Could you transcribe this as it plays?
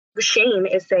Shame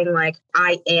is saying like,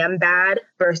 I am bad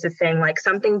versus saying like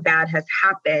something bad has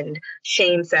happened.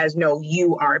 Shame says, no,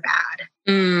 you are bad.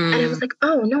 And I was like,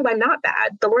 oh, no, I'm not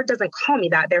bad. The Lord doesn't call me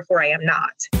that. Therefore, I am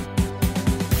not.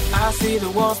 I see the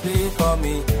walls before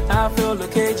me. I feel the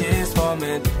cages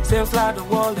forming. Seems like the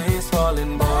world is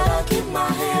falling, but I keep my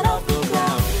head off the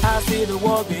ground. I see the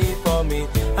wall before me.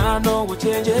 I know what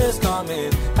change is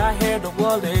coming. I hear the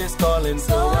world is calling,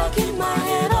 so I keep my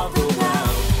head off the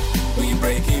ground. We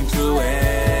breaking through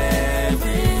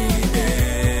every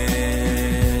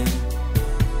day.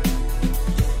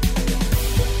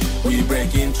 We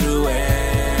breaking through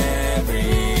every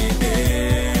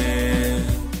day.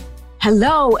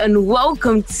 Hello and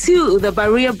welcome to the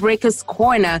Barrier Breakers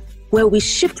Corner, where we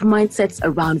shift mindsets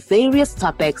around various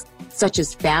topics such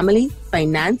as family,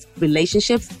 finance,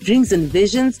 relationships, dreams and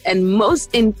visions, and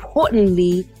most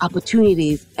importantly,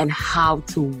 opportunities and how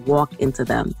to walk into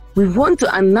them. We want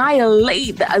to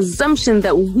annihilate the assumption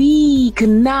that we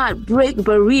cannot break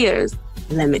barriers.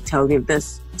 Let me tell you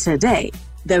this today.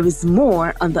 There is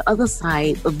more on the other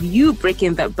side of you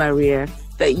breaking that barrier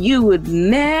that you would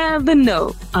never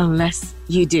know unless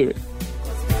you do.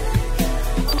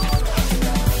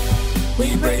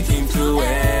 We breaking through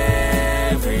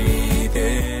every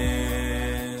day.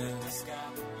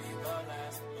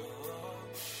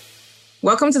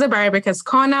 Welcome to the Barrier Breakers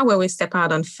Corner, where we step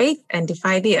out on faith and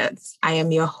defy the odds. I am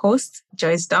your host,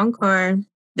 Joyce Donkor.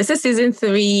 This is season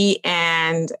 3,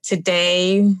 and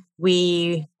today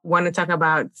we want to talk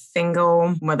about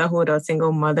single motherhood or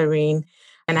single mothering.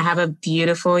 And I have a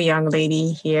beautiful young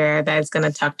lady here that's going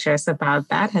to talk to us about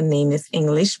that. Her name is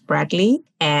English Bradley,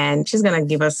 and she's going to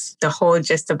give us the whole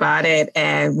gist about it.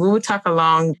 And we will talk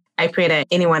along. I pray that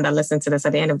anyone that listens to this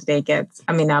at the end of the day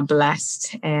are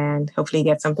blessed and hopefully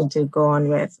get something to go on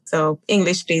with. So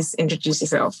English, please introduce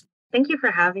yourself. Thank you for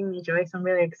having me, Joyce. I'm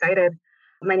really excited.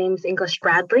 My name is English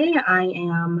Bradley. I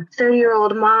am a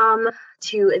 30-year-old mom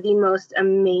to the most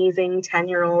amazing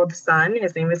 10-year-old son.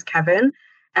 His name is Kevin.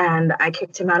 And I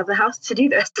kicked him out of the house to do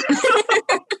this.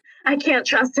 I can't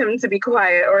trust him to be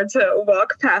quiet or to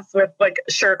walk past with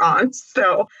shirt on.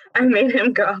 So I made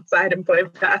him go outside and play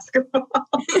basketball.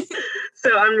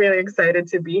 So I'm really excited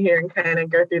to be here and kind of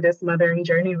go through this mothering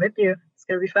journey with you. It's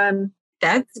going to be fun.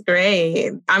 That's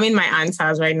great. I'm in my aunt's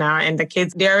house right now, and the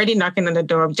kids, they're already knocking on the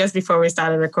door. Just before we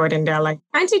started recording, they're like,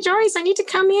 Auntie Joyce, I need to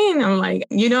come in. I'm like,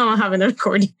 I'm having a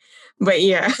recording. But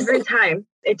yeah. Every time.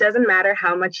 It doesn't matter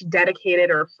how much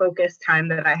dedicated or focused time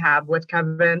that I have with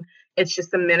Kevin. It's just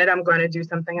the minute I'm going to do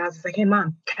something else, it's like, hey,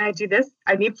 Mom, can I do this?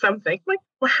 I need something. I'm like,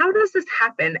 well, how does this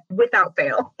happen without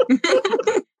fail?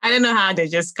 I don't know how to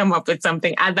just come up with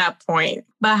something at that point.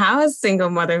 But how has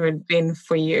single motherhood been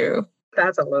for you?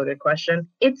 That's a loaded question.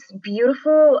 It's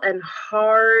beautiful and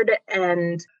hard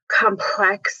and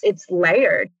complex. It's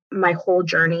layered. My whole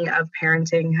journey of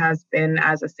parenting has been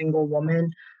as a single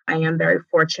woman. I am very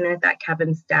fortunate that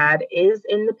Kevin's dad is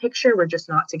in the picture. We're just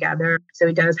not together. So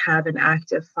he does have an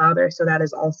active father. So that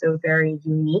is also very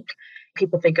unique.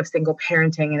 People think of single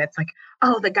parenting and it's like,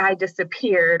 oh, the guy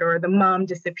disappeared or the mom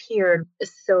disappeared.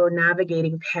 So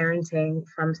navigating parenting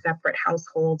from separate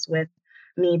households with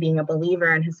me being a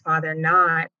believer and his father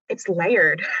not, it's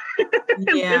layered.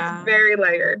 Yeah. It's very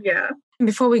layered. Yeah.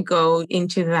 Before we go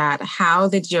into that, how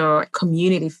did your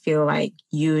community feel like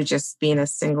you just being a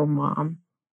single mom?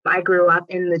 I grew up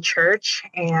in the church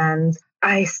and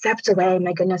I stepped away.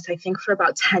 My goodness, I think for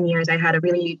about 10 years, I had a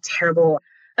really terrible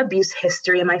abuse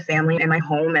history in my family and my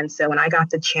home. And so when I got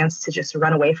the chance to just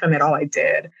run away from it all, I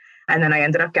did. And then I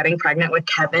ended up getting pregnant with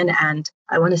Kevin. And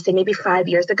I want to say maybe 5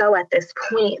 years ago at this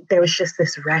point, there was just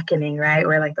this reckoning, right?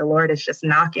 Where the Lord is just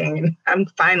knocking and I'm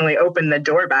finally opened the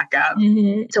door back up.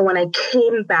 Mm-hmm. So when I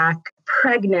came back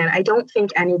pregnant, I don't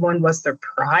think anyone was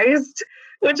surprised,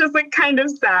 which is kind of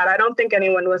sad. I don't think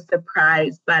anyone was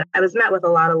surprised, but I was met with a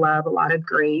lot of love, a lot of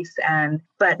grace,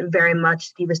 but very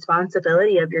much the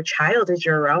responsibility of your child is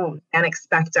your own, and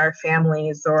expect our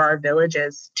families or our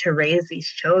villages to raise these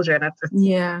children.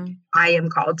 I am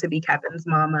called to be Kevin's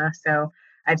mama, so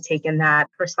I've taken that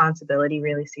responsibility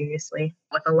really seriously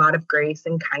with a lot of grace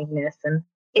and kindness. And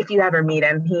if you ever meet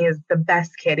him, he is the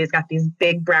best kid. He's got these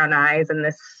big brown eyes and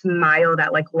this smile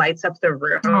that lights up the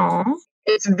room. Aww.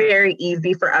 It's very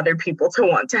easy for other people to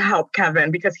want to help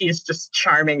Kevin because he's just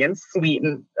charming and sweet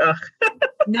and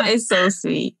That is so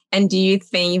sweet. And do you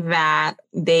think that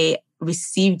they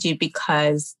received you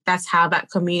because that's how that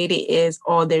community is,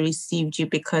 or they received you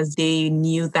because they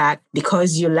knew that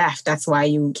because you left, that's why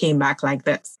you came back like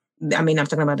this? I mean, I'm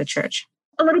talking about the church.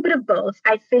 A little bit of both.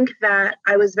 I think that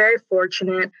I was very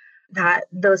fortunate that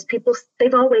those people,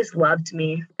 they've always loved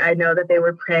me. I know that they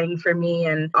were praying for me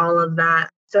and all of that.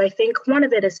 So I think one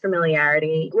of it is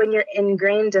familiarity. When you're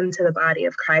ingrained into the body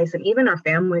of Christ, and even our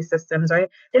family systems, right?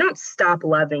 They don't stop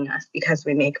loving us because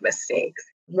we make mistakes.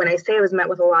 When I say it was met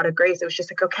with a lot of grace, it was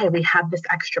just like, okay, we have this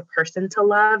extra person to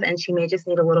love, and she may just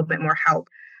need a little bit more help.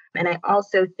 And I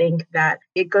also think that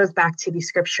it goes back to the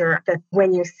scripture that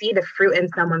when you see the fruit in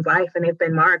someone's life and they've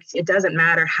been marked, it doesn't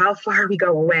matter how far we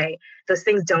go away. Those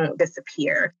things don't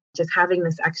disappear. Just having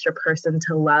this extra person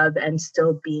to love and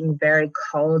still being very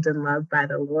called and loved by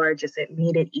the Lord, just it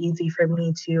made it easy for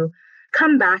me to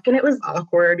come back. And it was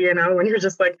awkward, when you're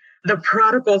just like, the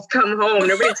prodigals come home.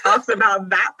 Nobody talks about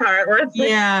that part where it's like,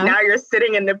 now you're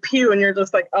sitting in the pew and you're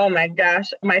just like, oh my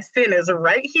gosh, my sin is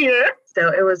right here. So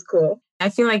it was cool. I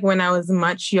feel like when I was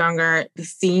much younger,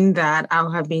 seeing that, I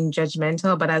would have been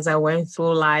judgmental. But as I went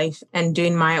through life and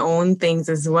doing my own things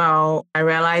as well, I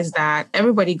realized that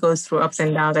everybody goes through ups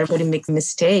and downs. Everybody makes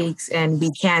mistakes and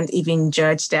we can't even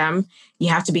judge them. You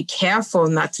have to be careful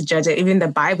not to judge it. Even the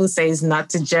Bible says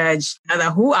not to judge.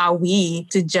 Who are we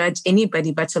to judge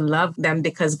anybody but to love them,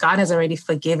 because God has already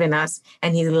forgiven us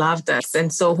and he loved us.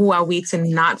 And so who are we to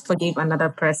not forgive another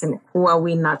person? Who are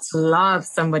we not to love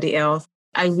somebody else?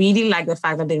 I really like the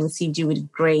fact that they received you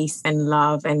with grace and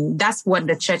love. And that's what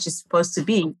the church is supposed to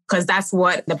be, because that's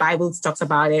what the Bible talks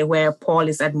about it, where Paul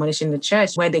is admonishing the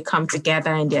church, where they come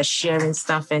together and they're sharing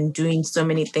stuff and doing so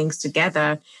many things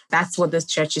together. That's what the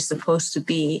church is supposed to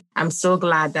be. I'm so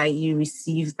glad that you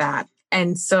received that.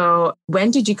 And so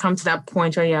when did you come to that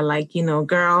point where you're like,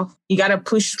 girl, you got to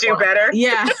push. Do better.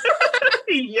 Yeah.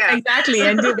 Yeah, exactly.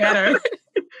 And do better.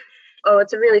 Oh,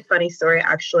 it's a really funny story,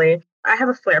 actually. I have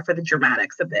a flair for the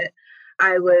dramatics a bit.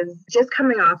 I was just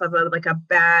coming off of a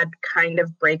bad kind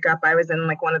of breakup. I was in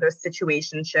one of those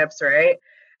situationships, right?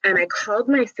 And I called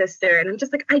my sister and I'm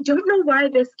just like, I don't know why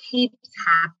this keeps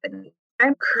happening.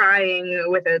 I'm crying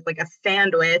with a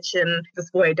sandwich and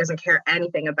this boy doesn't care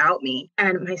anything about me.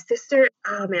 And my sister,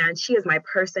 oh man, she is my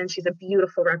person. She's a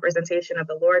beautiful representation of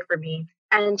the Lord for me.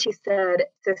 And she said,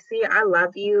 Sissy, I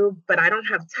love you, but I don't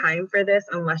have time for this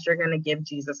unless you're going to give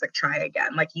Jesus a try again.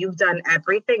 You've done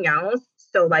everything else.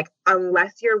 So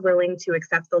unless you're willing to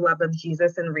accept the love of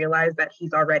Jesus and realize that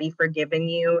he's already forgiven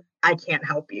you, I can't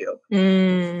help you.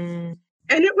 And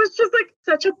it was just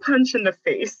such a punch in the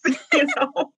face,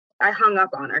 I hung up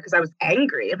on her because I was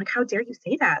angry. I'm like, how dare you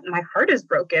say that? My heart is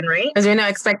broken, right? Because you're not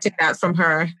expecting that from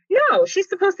her. No, she's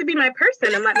supposed to be my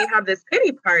person and let me have this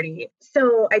pity party.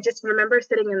 So I just remember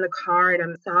sitting in the car and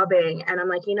I'm sobbing. And I'm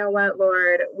like, you know what,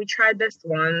 Lord, we tried this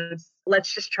once.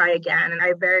 Let's just try again. And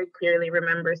I very clearly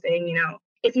remember saying,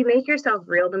 if you make yourself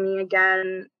real to me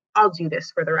again, I'll do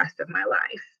this for the rest of my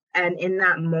life. And in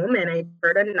that moment, I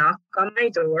heard a knock on my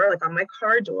door, on my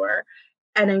car door.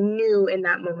 And I knew in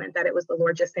that moment that it was the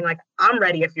Lord just saying, I'm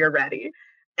ready if you're ready.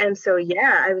 And so,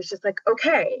 I was just like,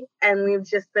 okay. And we've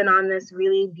just been on this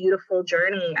really beautiful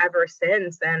journey ever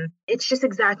since. And it's just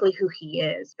exactly who he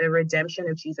is, the redemption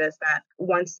of Jesus, that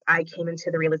once I came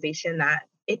into the realization that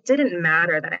it didn't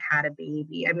matter that I had a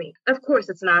baby. I mean, of course,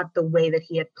 it's not the way that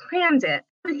he had planned it,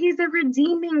 but he's a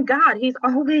redeeming God. He's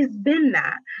always been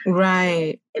that.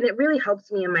 Right. And it really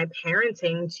helps me in my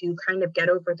parenting to kind of get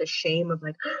over the shame of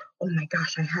oh my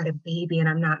gosh, I had a baby and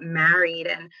I'm not married.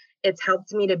 And it's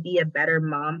helped me to be a better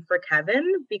mom for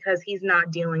Kevin because he's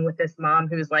not dealing with this mom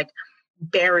who's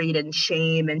buried in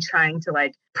shame and trying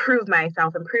to prove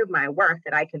myself and prove my worth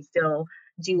that I can still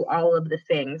do all of the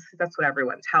things. That's what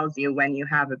everyone tells you when you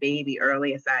have a baby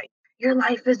early, is that your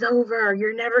life is over.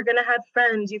 You're never going to have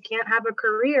friends. You can't have a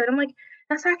career. And I'm like,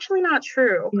 that's actually not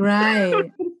true.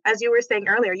 Right. As you were saying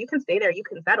earlier, you can stay there. You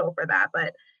can settle for that.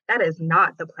 But that is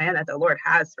not the plan that the Lord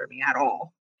has for me at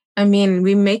all. I mean,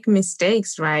 we make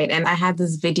mistakes, right? And I had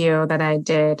this video that I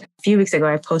did a few weeks ago.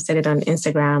 I posted it on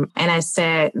Instagram. And I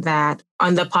said that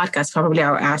on the podcast, probably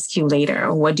I'll ask you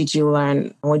later, what did you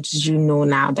learn? What did you know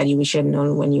now that you wish you had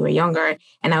known when you were younger?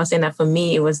 And I was saying that for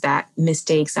me, it was that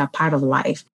mistakes are part of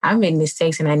life. I've made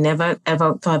mistakes and I never,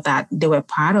 ever thought that they were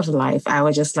part of life. I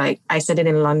was just I said it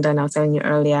in London, I was telling you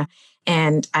earlier.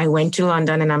 And I went to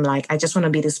London and I'm like, I just want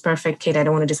to be this perfect kid. I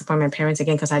don't want to disappoint my parents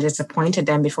again because I disappointed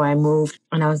them before I moved.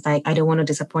 And I was like, I don't want to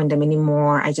disappoint them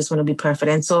anymore. I just want to be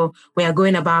perfect. And so we are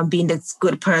going about being this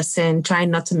good person,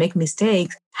 trying not to make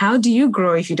mistakes. How do you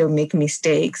grow if you don't make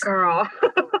mistakes? Girl.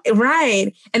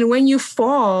 Right. And when you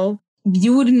fall,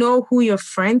 you would know who your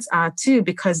friends are too,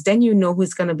 because then you know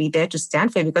who's going to be there to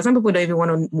stand for you. Because some people don't even want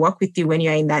to work with you when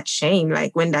you're in that shame.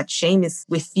 When that shame is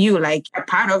with you, a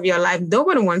part of your life,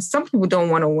 some people don't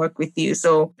want to work with you.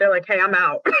 So they're like, hey, I'm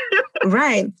out.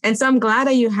 Right. And so I'm glad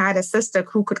that you had a sister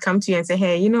who could come to you and say,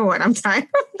 hey, you know what? I'm tired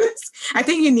of this. I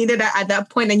think you needed that at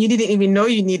that point and you didn't even know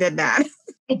you needed that.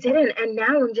 It didn't. And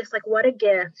now I'm just like, what a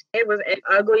gift. It was an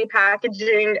ugly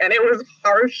packaging and it was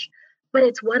harsh, but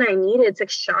it's what I needed to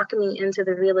shock me into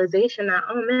the realization that,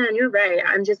 oh man, you're right.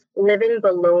 I'm just living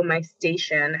below my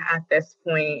station at this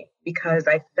point because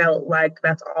I felt like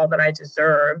that's all that I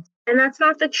deserved. And that's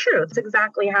not the truth. It's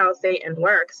exactly how Satan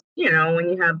works. You know, when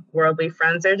you have worldly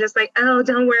friends, they're just like, oh,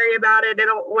 don't worry about it.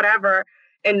 It'll whatever.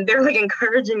 And they're like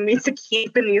encouraging me to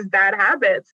keep in these bad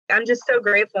habits. I'm just so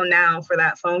grateful now for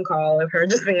that phone call of her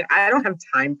just being, I don't have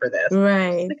time for this.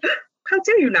 Right. How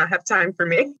do you not have time for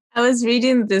me? I was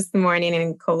reading this morning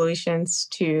in Colossians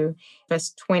 2,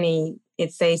 verse 20.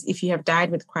 It says, if you have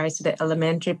died with Christ to the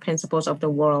elementary principles of the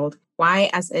world, why,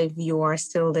 as if you are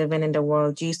still living in the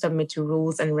world, do you submit to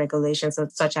rules and regulations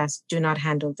such as do not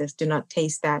handle this, do not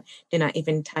taste that, do not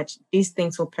even touch. These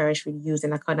things will perish with use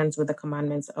in accordance with the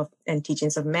commandments of and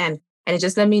teachings of men. And it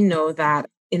just let me know that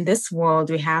in this world,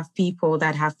 we have people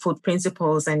that have food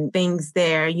principles and things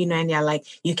there, you know, and they're like,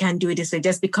 you can't do it this way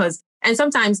just because. And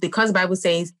sometimes because the Bible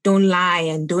says, don't lie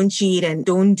and don't cheat and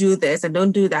don't do this and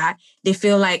don't do that, they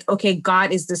feel like, okay,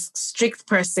 God is this strict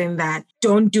person that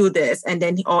don't do this and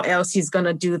then or else he's going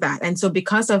to do that. And so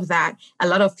because of that, a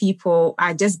lot of people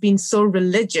are just being so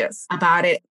religious about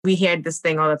it. We hear this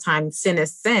thing all the time, sin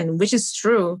is sin, which is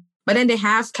true. But then they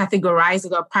have categorized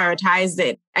it or prioritized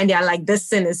it. And they're like, this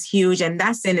sin is huge and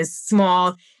that sin is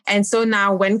small. And so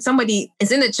now when somebody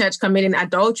is in the church committing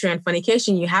adultery and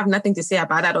fornication, you have nothing to say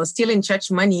about that, or stealing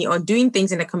church money or doing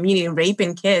things in the community,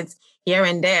 raping kids here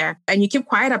and there. And you keep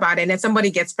quiet about it. And then somebody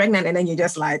gets pregnant and then you're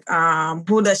just like,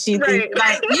 who does she think?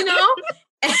 Like, you know?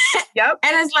 Yep.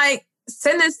 And it's like,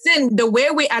 sin is sin. The way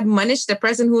we admonish the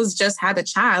person who's just had a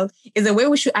child is the way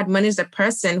we should admonish the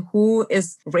person who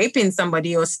is raping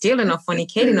somebody or stealing or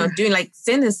fornicating or doing like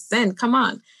sin is sin. Come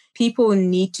on. People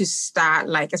need to start,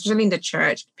 like, especially in the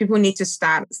church, people need to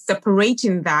start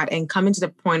separating that and coming to the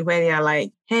point where they are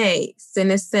like, hey,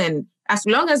 sin is sin. As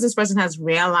long as this person has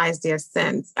realized their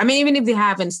sins, I mean, even if they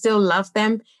haven't, still love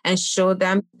them and show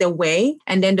them the way,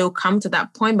 and then they'll come to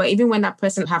that point. But even when that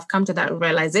person have come to that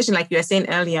realization, like you were saying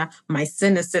earlier, my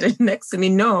sin is sitting next to me.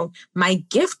 No, my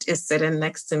gift is sitting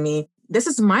next to me. This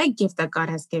is my gift that God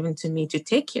has given to me to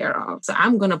take care of. So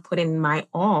I'm going to put in my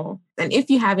all. And if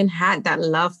you haven't had that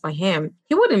love for him,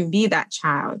 he wouldn't be that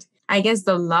child. I guess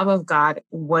the love of God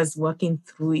was working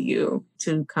through you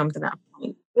to come to that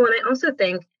point. Well, and I also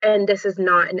think, and this is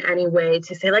not in any way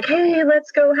to say like, hey,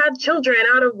 let's go have children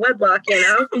out of wedlock, you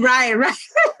know? Right.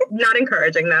 Not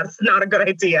encouraging that. It's not a good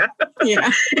idea.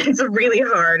 Yeah. It's really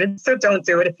hard. So don't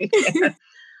do it if you can.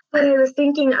 But I was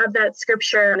thinking of that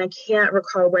scripture, and I can't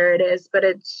recall where it is, but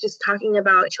it's just talking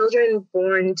about children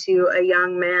born to a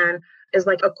young man is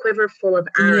like a quiver full of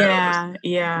arrows.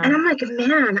 Yeah. And I'm like,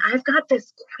 man, I've got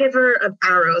this quiver of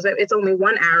arrows. It's only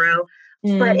one arrow,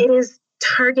 but it is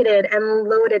targeted and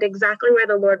loaded exactly where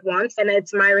the Lord wants. And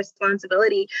it's my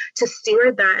responsibility to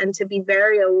steward that and to be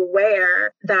very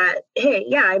aware that, hey,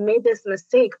 yeah, I made this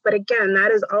mistake. But again, that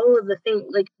is all of the things,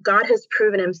 like God has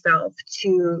proven himself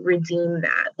to redeem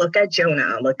that. Look at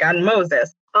Jonah, look at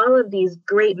Moses. All of these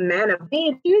great men have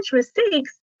made huge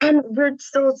mistakes. And we're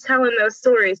still telling those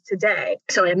stories today.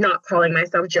 So I'm not calling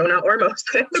myself Jonah or Moses,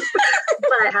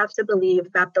 but I have to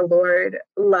believe that the Lord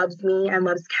loves me and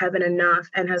loves Kevin enough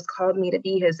and has called me to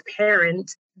be his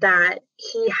parent, that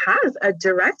he has a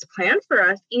direct plan for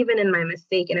us, even in my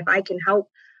mistake. And if I can help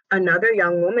another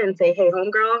young woman say, hey,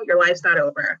 homegirl, your life's not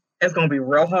over. It's going to be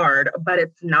real hard, but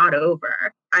it's not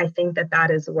over. I think that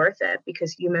that is worth it,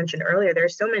 because you mentioned earlier,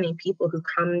 there's so many people who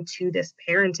come to this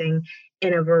parenting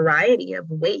in a variety of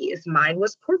ways. Mine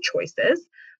was poor choices,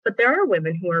 but there are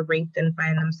women who are raped and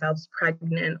find themselves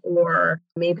pregnant, or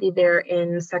maybe they're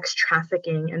in sex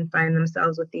trafficking and find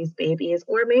themselves with these babies,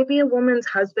 or maybe a woman's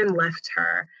husband left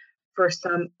her for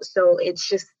some. So it's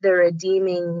just the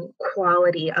redeeming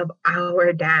quality of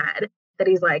our dad that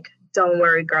he's like, don't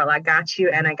worry, girl, I got you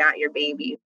and I got your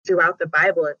baby. Throughout the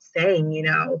Bible, it's saying, you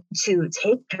know, to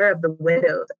take care of the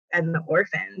widows and the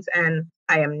orphans. And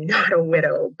I am not a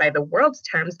widow by the world's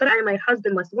terms, but I am a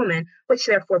husbandless woman, which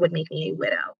therefore would make me a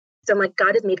widow. So I'm like,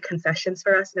 God has made concessions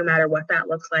for us, no matter what that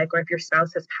looks like. Or if your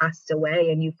spouse has passed away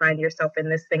and you find yourself in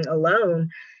this thing alone,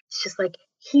 it's just like,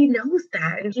 he knows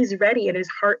that and he's ready, and his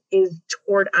heart is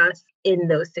toward us in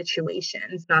those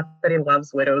situations. Not that he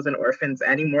loves widows and orphans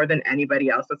any more than anybody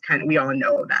else. It's kind of, we all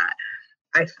know that.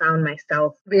 I found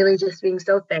myself really just being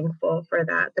so thankful for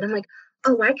that I'm like,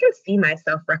 oh, I can see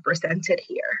myself represented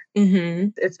here. Mm-hmm.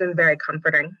 It's been very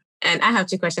comforting. And I have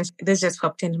two questions. This just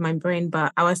popped into my brain,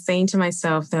 but I was saying to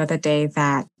myself the other day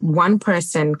that one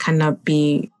person cannot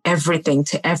be everything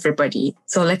to everybody.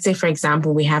 So let's say, for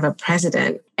example, we have a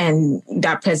president and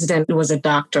that president was a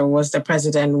doctor, was the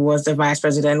president, was the vice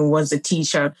president, was the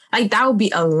teacher. Like that would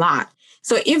be a lot.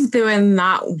 So if there were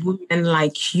not women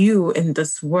like you in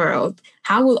this world,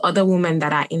 how will other women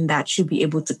that are in that should be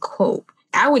able to cope?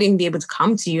 I wouldn't be able to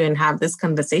come to you and have this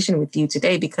conversation with you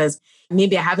today because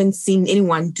maybe I haven't seen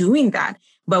anyone doing that.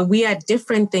 But we are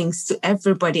different things to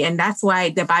everybody. And that's why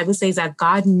the Bible says that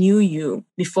God knew you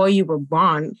before you were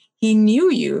born. He knew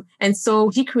you. And so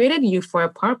he created you for a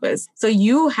purpose. So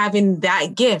you having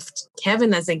that gift,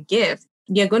 Kevin as a gift,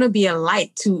 you're going to be a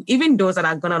light to even those that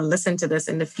are going to listen to this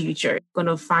in the future, going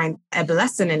to find a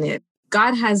blessing in it.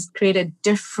 God has created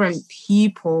different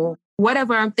people.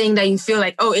 Whatever thing that you feel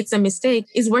like, oh, it's a mistake,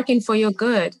 is working for your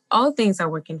good. All things are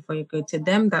working for your good to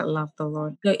them that love the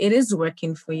Lord. So it is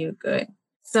working for your good.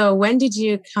 So when did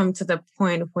you come to the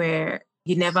point where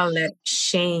you never let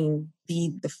shame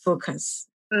be the focus?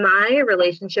 My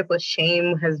relationship with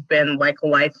shame has been like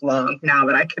lifelong now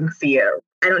that I can see it.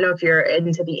 I don't know if you're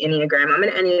into the Enneagram. I'm an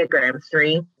Enneagram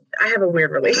 3. I have a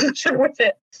weird relationship with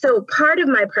it. So part of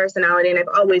my personality, and I've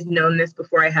always known this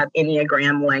before I had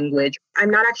Enneagram language, I'm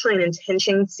not actually an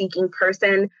attention-seeking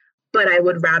person, but I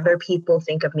would rather people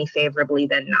think of me favorably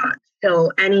than not.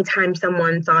 So anytime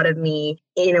someone thought of me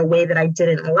in a way that I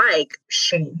didn't like,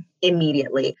 shame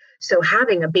immediately. So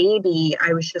having a baby,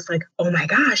 I was just like, oh my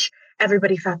gosh,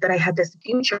 everybody thought that I had this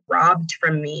future robbed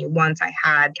from me once I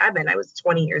had Kevin. I was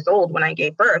 20 years old when I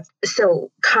gave birth.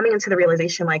 So coming into the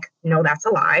realization, like, no, that's a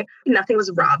lie. Nothing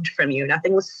was robbed from you.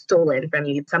 Nothing was stolen from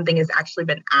you. Something has actually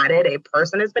been added. A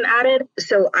person has been added.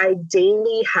 So I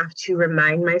daily have to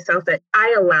remind myself that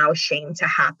I allow shame to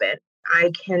happen.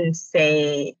 I can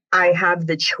say I have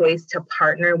the choice to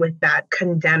partner with that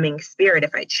condemning spirit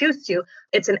if I choose to.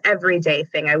 It's an everyday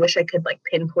thing. I wish I could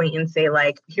pinpoint and say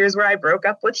here's where I broke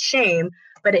up with shame,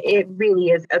 but it really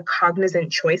is a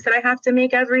cognizant choice that I have to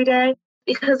make every day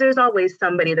because there's always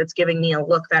somebody that's giving me a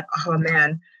look that, oh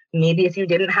man, maybe if you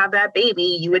didn't have that baby,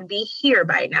 you would be here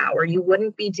by now, or you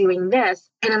wouldn't be doing this.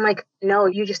 And I'm like, no,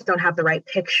 you just don't have the right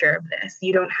picture of this.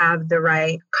 You don't have the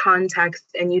right context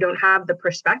and you don't have the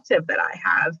perspective that I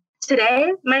have.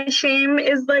 Today, my shame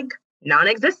is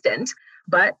non-existent,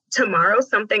 but tomorrow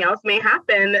something else may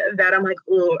happen that I'm like,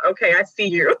 oh, okay, I see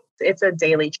you. It's a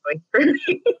daily choice for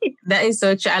me. That is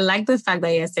so true. I like the fact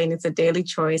that you're saying it's a daily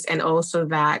choice and also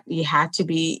that you have to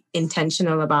be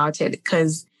intentional about it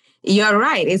because you're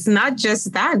right. It's not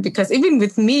just that, because even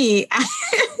with me,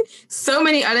 so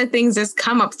many other things just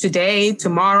come up today,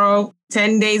 tomorrow,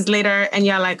 10 days later, and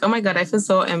you're like, oh my God, I feel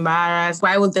so embarrassed.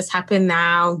 Why would this happen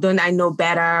now? Don't I know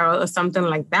better or something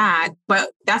like that? But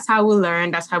that's how we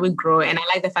learn. That's how we grow. And I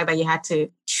like the fact that you had to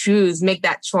make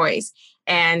that choice.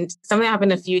 And something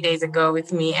happened a few days ago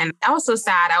with me. And I was so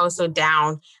sad. I was so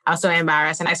down. I was so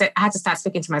embarrassed. And I had to start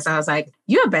speaking to myself. I was like,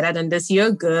 you're better than this.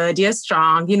 You're good. You're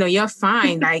strong. You're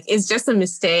fine. It's just a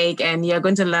mistake and you're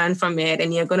going to learn from it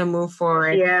and you're going to move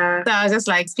forward. Yeah. So I was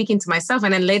just speaking to myself.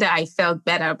 And then later I felt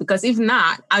better because if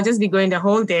not, I'll just be going the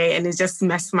whole day and it just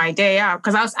messed my day up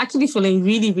because I was actually feeling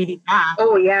really, really bad.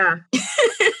 Oh, yeah.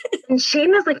 And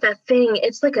shame is that thing.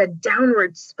 It's like a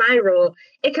downward spiral.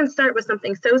 It can start with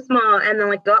something so small and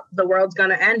then the world's going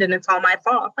to end and it's all my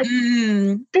fault.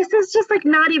 This is just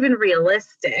not even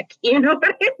realistic. You know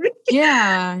what I mean?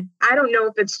 Yeah. I don't know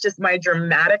if it's just my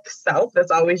dramatic self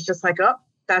that's always just oh,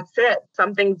 that's it.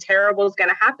 Something terrible is going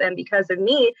to happen because of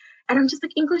me. And I'm just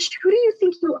English, who do you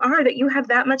think you are that you have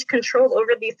that much control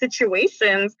over these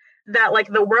situations that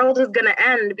the world is going to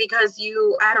end because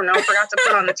you, I don't know, forgot to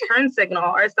put on the turn signal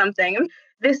or something.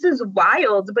 This is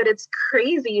wild, but it's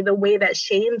crazy the way that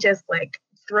shame just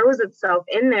throws itself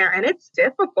in there. And it's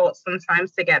difficult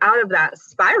sometimes to get out of that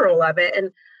spiral of it.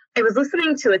 And I was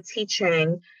listening to a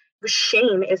teaching.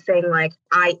 Shame is saying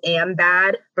I am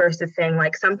bad versus saying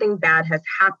something bad has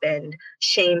happened.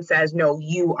 Shame says, no,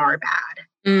 you are bad.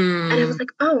 And I was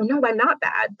oh, no, I'm not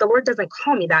bad. The Lord doesn't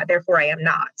call me that. Therefore, I am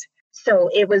not. So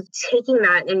it was taking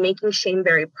that and making shame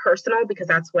very personal because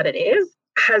that's what it is,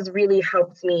 has really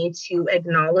helped me to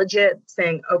acknowledge it,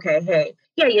 saying, okay, hey,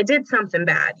 yeah, you did something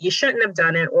bad. You shouldn't have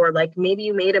done it. Or maybe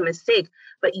you made a mistake,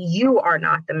 but you are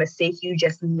not the mistake. You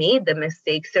just made the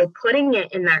mistake. So putting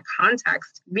it in that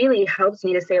context really helps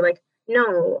me to say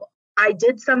no, I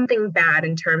did something bad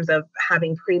in terms of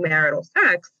having premarital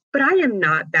sex, but I am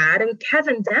not bad. And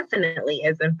Kevin definitely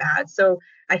isn't bad. So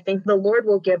I think the Lord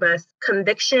will give us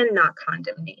conviction, not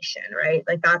condemnation, right?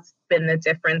 That's been the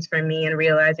difference for me in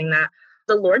realizing that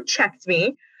the Lord checked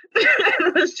me. And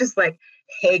it was just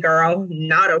hey girl,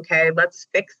 not okay. Let's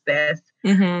fix this.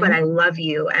 Mm-hmm. But I love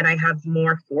you and I have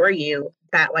more for you.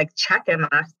 That like check in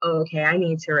us. Oh, okay, I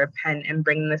need to repent and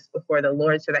bring this before the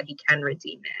Lord so that he can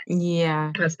redeem it.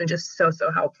 Yeah. That's been just so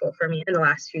helpful for me in the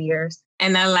last few years.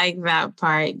 And I like that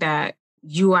part that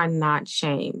you are not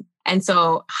shamed. And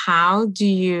so how do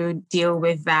you deal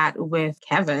with that with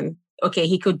Kevin? Okay,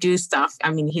 he could do stuff.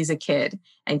 I mean, he's a kid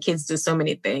and kids do so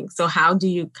many things. So how do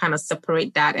you kind of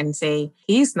separate that and say,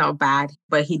 he's not bad,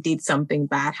 but he did something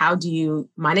bad? How do you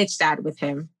manage that with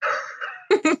him?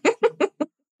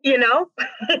 You know,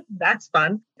 that's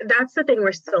fun. That's the thing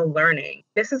we're still learning.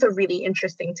 This is a really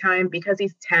interesting time because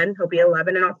he's 10, he'll be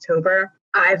 11 in October.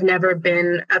 I've never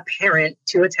been a parent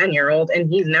to a 10-year-old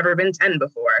and he's never been 10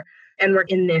 before. And we're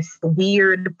in this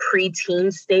weird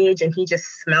preteen stage and he just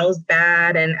smells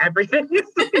bad and everything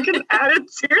is like an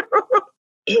attitude.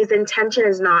 His intention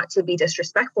is not to be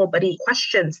disrespectful, but he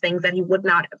questions things that he would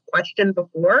not have questioned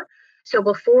before. So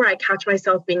before I catch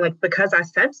myself being like, because I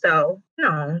said so,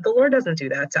 no, the Lord doesn't do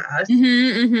that to us.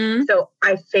 Mm-hmm, mm-hmm. So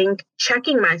I think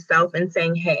checking myself and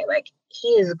saying, hey, like he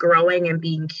is growing and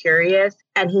being curious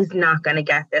and he's not going to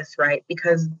get this right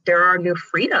because there are new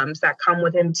freedoms that come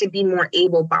with him to be more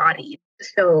able-bodied.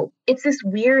 So it's this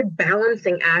weird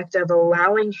balancing act of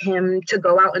allowing him to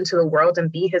go out into the world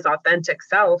and be his authentic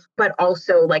self, but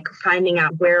also like finding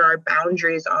out where our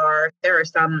boundaries are. There are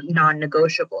some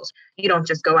non-negotiables. You don't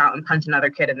just go out and punch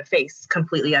another kid in the face. It's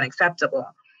completely unacceptable.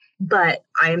 But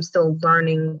I am still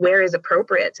learning where is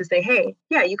appropriate to say, hey,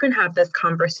 yeah, you can have this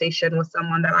conversation with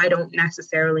someone that I don't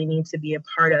necessarily need to be a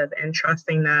part of, and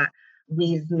trusting that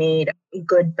we've made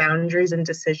good boundaries in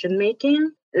decision making.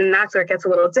 And that's where it gets a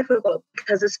little difficult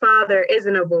because his father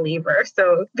isn't a believer.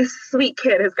 So this sweet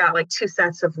kid has got like two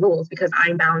sets of rules because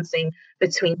I'm balancing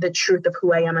between the truth of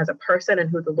who I am as a person and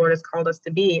who the Lord has called us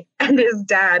to be. And his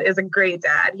dad is a great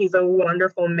dad. He's a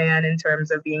wonderful man in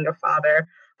terms of being a father.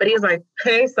 But he's like,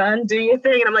 hey, son, do your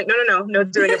thing. And I'm like, no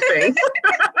doing a thing.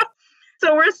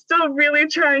 So we're still really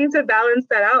trying to balance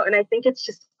that out. And I think it's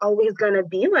just always going to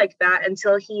be like that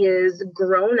until he is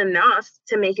grown enough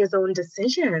to make his own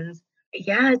decisions.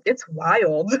 Yeah, it's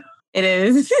wild. It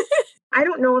is. I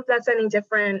don't know if that's any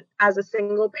different as a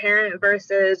single parent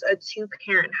versus a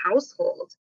two-parent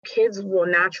household. Kids will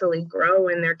naturally grow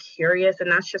and they're curious,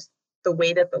 and that's just the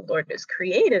way that the Lord has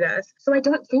created us. So I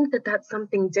don't think that that's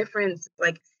something different,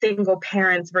 like single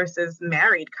parents versus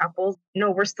married couples. No,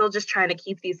 we're still just trying to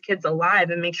keep these kids alive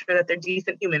and make sure that they're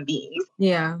decent human beings.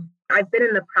 Yeah. I've been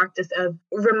in the practice of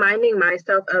reminding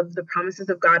myself of the promises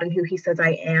of God and who he says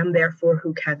I am, therefore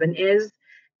who Kevin is,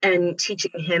 and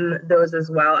teaching him those as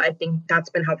well. I think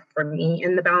that's been helpful for me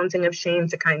in the balancing of shame,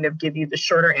 to kind of give you the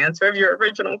shorter answer of your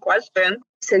original question.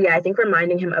 So yeah, I think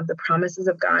reminding him of the promises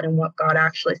of God and what God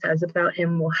actually says about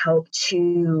him will help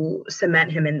to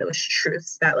cement him in those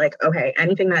truths that like, okay,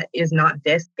 anything that is not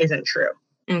this isn't true.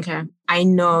 Okay. I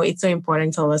know it's so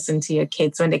important to listen to your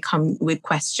kids when they come with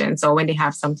questions or when they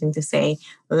have something to say,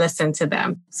 listen to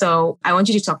them. So I want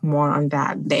you to talk more on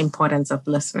that, the importance of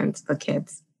listening to the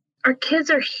kids. Our kids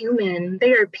are human.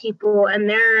 They are people, and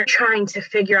they're trying to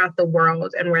figure out the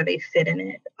world and where they fit in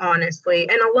it, honestly.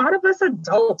 And a lot of us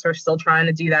adults are still trying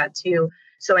to do that too.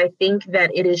 So I think that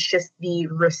it is just the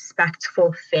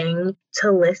respectful thing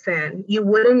to listen. You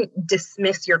wouldn't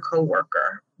dismiss your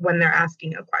coworker when they're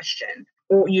asking a question,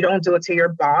 or you don't do it to your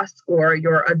boss or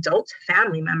your adult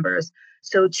family members.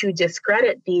 So to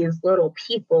discredit these little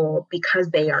people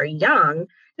because they are young,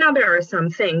 now there are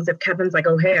some things, if Kevin's like,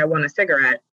 oh, hey, I want a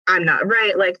cigarette, I'm not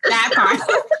right. Like that part.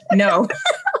 No.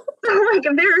 Like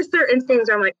if there are certain things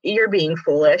where I'm like, you're being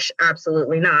foolish.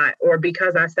 Absolutely not. Or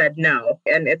because I said no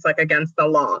and it's like against the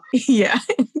law. Yeah.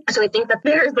 So I think that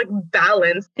there's like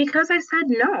balance because I said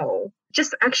no.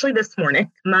 Just actually this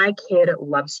morning, my kid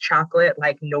loves chocolate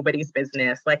like nobody's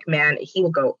business. Like, man, he will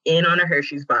go in on a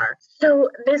Hershey's bar. So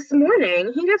this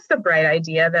morning, he gets the bright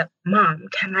idea that, Mom,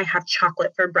 can I have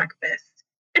chocolate for breakfast?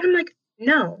 And I'm like,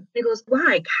 no. He goes,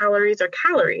 why? Calories are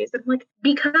calories. I'm like,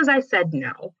 because I said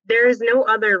no. There is no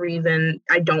other reason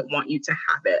I don't want you to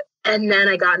have it. And then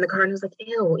I got in the car and I was like,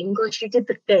 ew, English, you did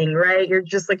the thing, right? You're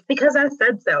just like, because I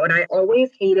said so. And I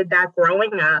always hated that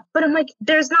growing up. But I'm like,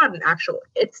 there's not an actual,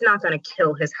 it's not going to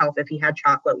kill his health if he had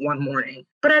chocolate one morning.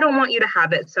 But I don't want you to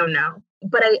have it, so no.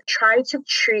 But I try to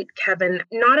treat Kevin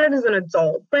not as an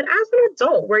adult, but as an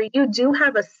adult where you do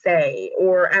have a say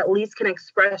or at least can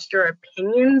express your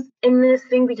opinions in this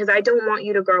thing, because I don't want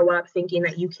you to grow up thinking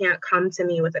that you can't come to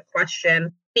me with a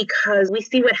question, because we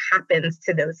see what happens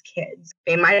to those kids.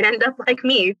 They might end up like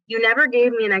me. You never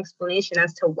gave me an explanation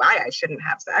as to why I shouldn't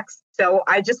have sex. So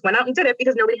I just went out and did it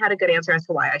because nobody had a good answer as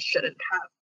to why I shouldn't have.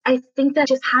 I think that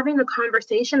just having a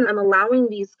conversation and allowing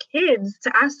these kids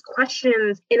to ask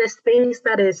questions in a space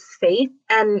that is safe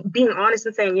and being honest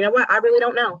and saying, you know what, I really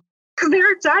don't know. Because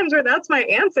there are times where that's my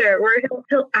answer, where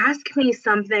he'll ask me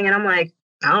something and I'm like,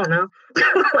 I don't know.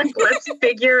 Like, let's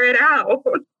figure it out.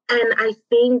 And I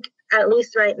think, at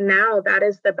least right now, that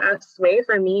is the best way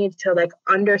for me to like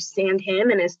understand him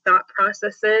and his thought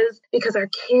processes, because our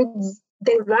kids,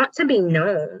 they want to be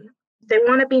known. They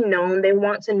want to be known. They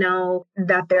want to know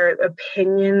that their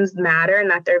opinions matter and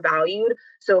that they're valued.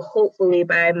 So hopefully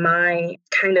by my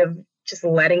kind of just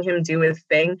letting him do his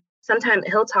thing, sometimes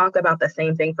he'll talk about the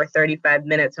same thing for 35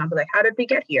 minutes and I'll be like, how did we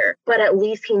get here? But at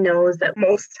least he knows that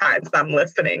most times I'm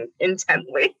listening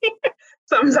intently.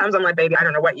 Sometimes I'm like, baby, I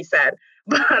don't know what you said.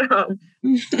 But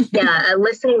yeah,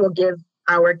 listening will give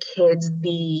our kids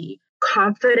the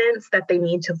confidence that they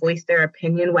need to voice their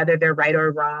opinion, whether they're right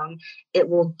or wrong. It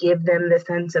will give them the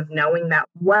sense of knowing that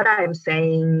what I'm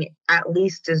saying at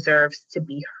least deserves to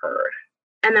be heard.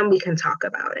 And then we can talk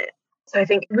about it. So I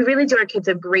think we really do our kids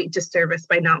a great disservice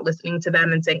by not listening to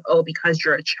them and saying, oh, because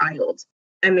you're a child.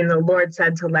 I mean, the Lord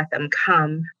said to let them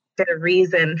come. There's a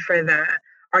reason for that.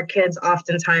 Our kids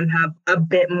oftentimes have a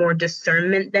bit more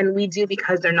discernment than we do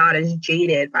because they're not as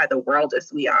jaded by the world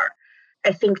as we are.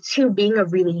 I think, too, being a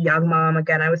really young mom,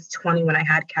 again, I was 20 when I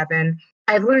had Kevin,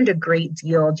 I've learned a great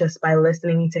deal just by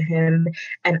listening to him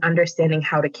and understanding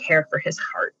how to care for his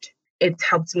heart. It's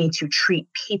helped me to treat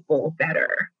people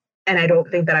better. And I don't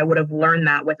think that I would have learned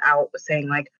that without saying,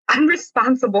 like, I'm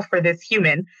responsible for this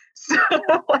human. So,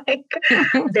 like,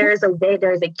 there's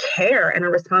a care and a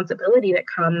responsibility that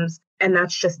comes. And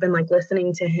that's just been like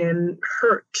listening to him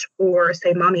hurt or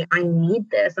say, Mommy, I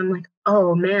need this. I'm like,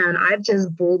 oh man, I've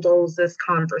just bulldozed this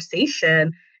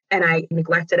conversation and I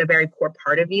neglected a very core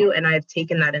part of you. And I've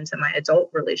taken that into my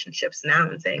adult relationships now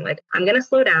and saying, like, I'm going to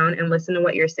slow down and listen to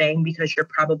what you're saying because you're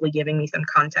probably giving me some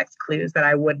context clues that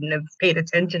I wouldn't have paid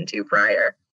attention to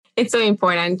prior. It's so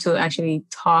important to actually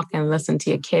talk and listen to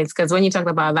your kids. Because when you talk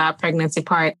about that pregnancy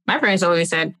part, my parents always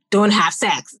said, don't have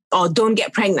sex or don't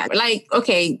get pregnant. Like,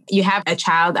 okay, you have a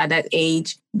child at that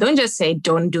age. Don't just say,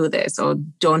 don't do this or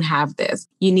don't have this.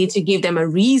 You need to give them a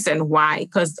reason why.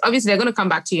 Because obviously they're going to come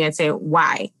back to you and say,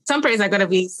 why? Some parents are going to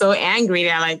be so angry.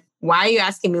 They're like, why are you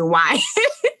asking me why?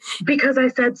 Because I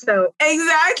said so.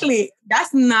 Exactly.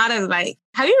 That's not a like,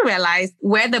 have you realized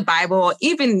where the Bible or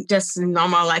even just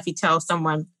normal life, you tell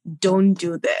someone, don't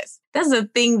do this. That's the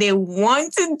thing they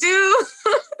want to do.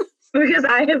 Because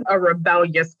I am a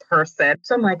rebellious person.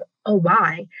 So I'm like, oh,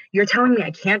 why? You're telling me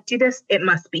I can't do this? It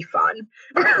must be fun.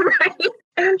 Right?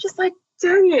 And I'm just like,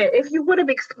 dang it. If you would have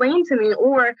explained to me,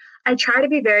 or I try to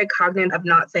be very cognizant of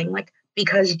not saying like,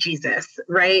 because Jesus,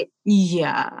 right?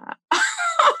 Yeah.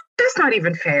 That's not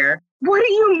even fair. What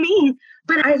do you mean?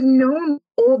 But I've known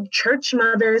old church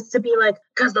mothers to be like,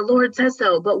 because the Lord says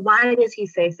so, but why does he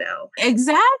say so?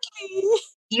 Exactly.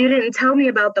 You didn't tell me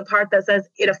about the part that says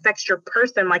it affects your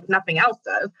person like nothing else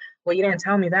does. Well, you didn't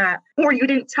tell me that. Or you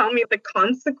didn't tell me the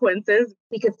consequences.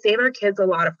 We could save our kids a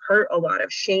lot of hurt, a lot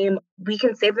of shame. We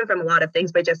can save them from a lot of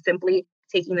things by just simply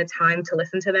taking the time to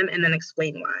listen to them and then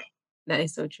explain why. That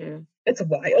is so true. It's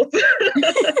wild.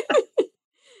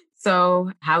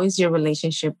 So how is your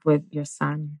relationship with your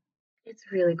son? It's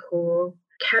really cool.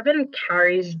 Kevin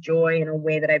carries joy in a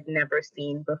way that I've never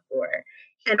seen before.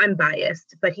 And I'm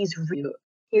biased, but he's real.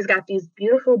 He's got these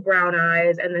beautiful brown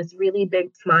eyes and this really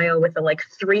big smile with a like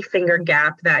 3-finger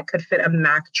gap that could fit a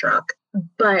Mack truck.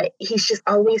 But he's just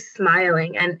always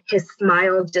smiling and his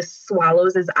smile just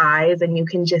swallows his eyes and you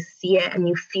can just see it and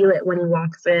you feel it when he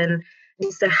walks in.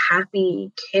 He's a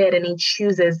happy kid and he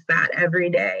chooses that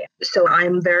every day. So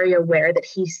I'm very aware that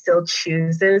he still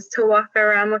chooses to walk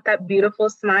around with that beautiful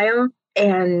smile.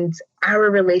 And our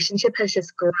relationship has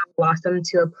just grown, blossomed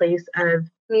to a place of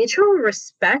mutual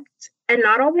respect and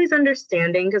not always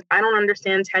understanding, because I don't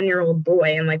understand 10-year-old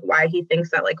boy and like why he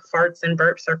thinks that like farts and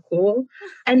burps are cool.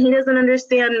 And he doesn't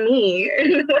understand me.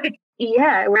 Like,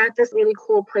 yeah, we're at this really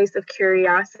cool place of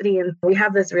curiosity. And we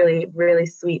have this really, really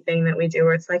sweet thing that we do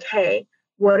where it's like, hey,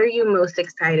 what are you most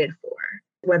excited for?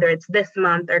 Whether it's this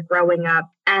month or growing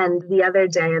up. And the other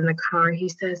day in the car, he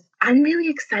says, I'm really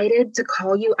excited to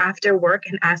call you after work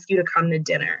and ask you to come to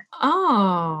dinner.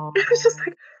 Oh. I was just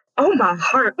like, oh, my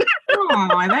heart.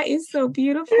 Oh, that is so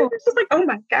beautiful. It's just like, oh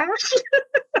my gosh.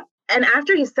 And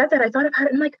after he said that, I thought about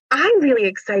it. I'm like, I'm really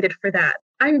excited for that.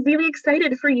 I'm really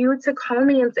excited for you to call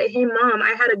me and say, hey, Mom,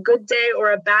 I had a good day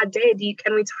or a bad day.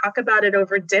 Can we talk about it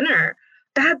over dinner?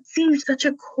 That seems such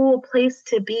a cool place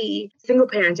to be. Single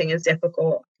parenting is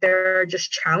difficult. There are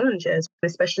just challenges,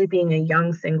 especially being a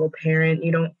young single parent.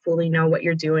 You don't fully know what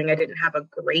you're doing. I didn't have a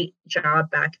great job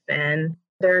back then.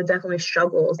 There are definitely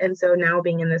struggles. And so now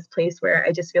being in this place where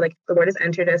I just feel like the Lord has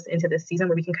entered us into this season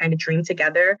where we can kind of dream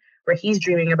together, where he's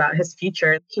dreaming about his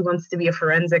future. He wants to be a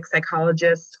forensic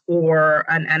psychologist or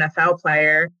an NFL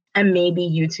player and maybe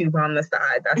YouTube on the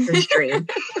side. That's his dream.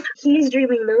 He's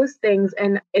dreaming those things.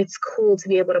 And it's cool to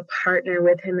be able to partner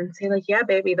with him and say like, yeah,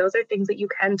 baby, those are things that you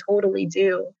can totally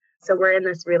do. So we're in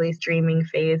this really streaming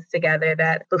phase together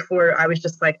that before I was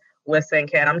just like, listen,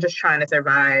 kid, I'm just trying to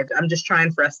survive. I'm just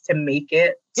trying for us to make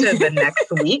it to the next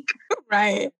week.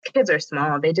 Right. Kids are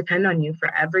small. They depend on you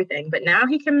for everything. But now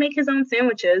he can make his own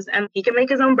sandwiches and he can make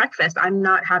his own breakfast. I'm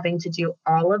not having to do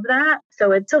all of that.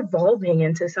 So it's evolving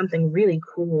into something really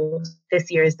cool. This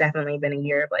year has definitely been a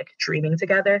year of like dreaming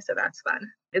together. So that's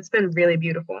fun. It's been really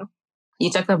beautiful. You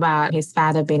talk about his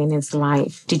father being in his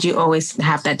life. Did you always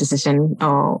have that decision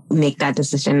or make that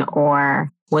decision,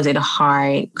 or was it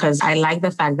hard? Because I like the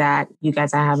fact that you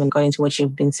guys are having, going to what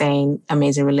you've been saying,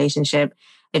 amazing relationship,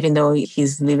 even though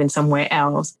he's living somewhere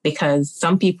else. Because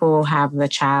some people have the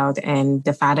child and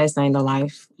the father is not in the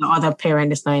life. The other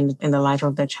parent is not in the life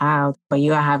of the child, but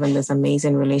you are having this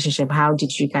amazing relationship. How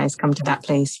did you guys come to that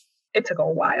place? It took a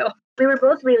while. We were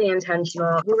both really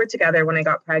intentional. We were together when I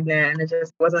got pregnant and it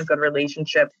just wasn't a good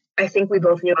relationship. I think we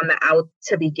both knew on the out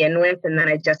to begin with, and then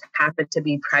I just happened to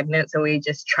be pregnant. So we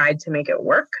just tried to make it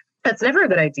work. That's never a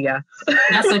good idea.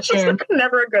 That's so true.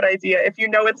 Never a good idea. If you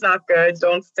know it's not good,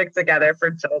 don't stick together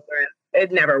for children. It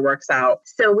never works out.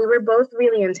 So we were both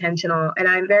really intentional. And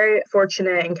I'm very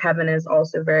fortunate, and Kevin is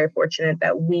also very fortunate,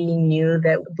 that we knew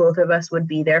that both of us would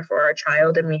be there for our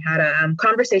child. And we had a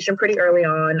conversation pretty early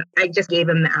on. I just gave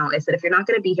him the out. I said, if you're not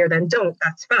going to be here, then don't.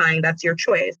 That's fine. That's your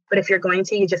choice. But if you're going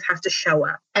to, you just have to show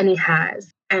up. And he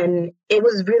has. And it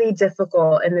was really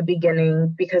difficult in the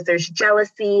beginning because there's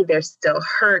jealousy, there's still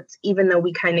hurt, even though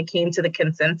we kind of came to the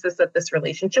consensus that this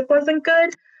relationship wasn't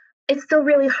good. It's still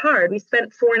really hard. We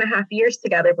spent 4.5 years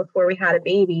together before we had a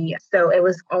baby. So it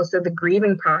was also the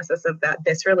grieving process of that.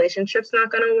 This relationship's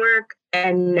not going to work.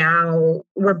 And now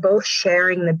we're both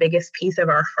sharing the biggest piece of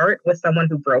our heart with someone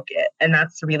who broke it. And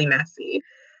that's really messy.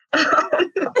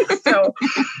 So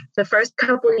the first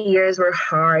couple of years were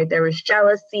hard. There was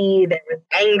jealousy, there was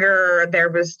anger, there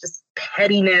was just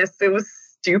pettiness. It was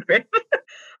stupid.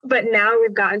 But now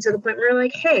we've gotten to the point where we're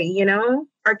like, hey, you know,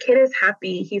 our kid is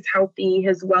happy, he's healthy,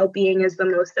 his well-being is the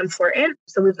most important.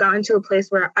 So we've gotten to a place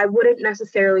where I wouldn't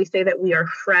necessarily say that we are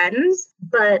friends,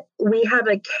 but we have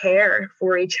a care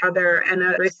for each other and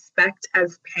a respect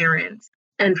as parents.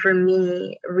 And for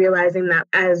me, realizing that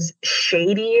as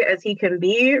shady as he can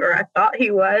be, or I thought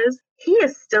he was, he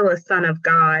is still a son of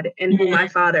God and who my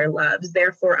father loves.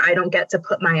 Therefore, I don't get to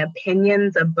put my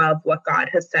opinions above what God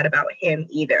has said about him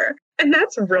either. And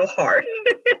that's real hard.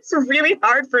 It's really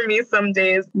hard for me some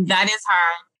days. That is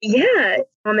hard. Yeah.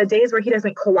 On the days where he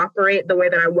doesn't cooperate the way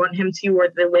that I want him to or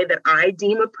the way that I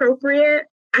deem appropriate,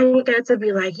 I don't get to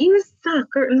be like, you suck.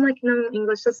 Or I'm like, no,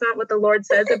 English, that's not what the Lord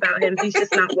says about him. He's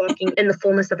just not walking in the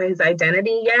fullness of his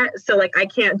identity yet. So like, I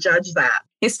can't judge that.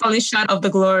 He's falling short of the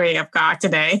glory of God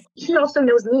today. He also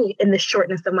knows me in the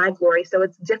shortness of my glory. So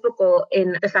it's difficult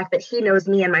in the fact that he knows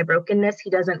me and my brokenness. He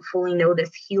doesn't fully know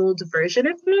this healed version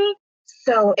of me.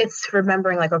 So it's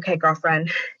remembering like, okay, girlfriend,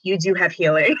 you do have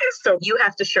healing. So you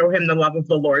have to show him the love of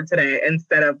the Lord today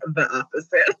instead of the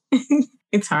opposite.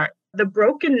 It's hard. The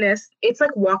brokenness, it's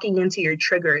like walking into your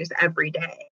triggers every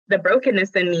day. The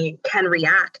brokenness in me can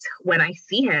react when I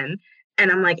see him. And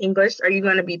I'm like, English, are you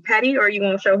going to be petty or are you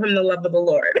going to show him the love of the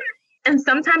Lord? And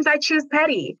sometimes I choose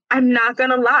petty. I'm not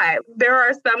going to lie. There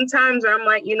are some times where I'm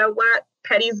like, you know what?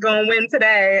 Petty's going to win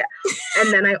today.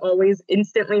 And then I always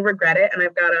instantly regret it. And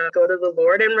I've got to go to the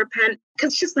Lord and repent.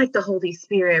 Because just like the Holy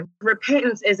Spirit,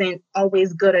 repentance isn't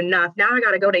always good enough. Now I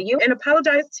got to go to you and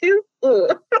apologize too. Ooh.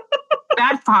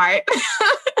 That part.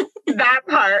 That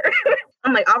part.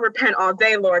 I'm like, I'll repent all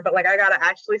day, Lord, but like, I got to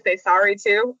actually say sorry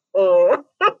too. Oh,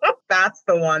 that's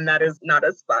the one that is not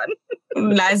as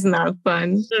fun. That's not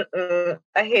fun.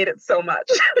 I hate it so much.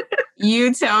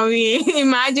 You tell me,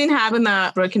 imagine having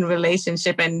a broken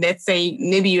relationship and let's say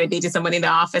maybe you're dating somebody in the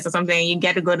office or something and you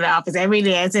get to go to the office every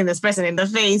day and seeing this person in the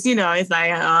face, you know, it's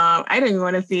like, I don't even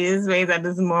want to see his face at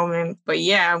this moment. But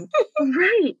yeah.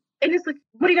 Right. And it's like,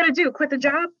 what are you going to do? Quit the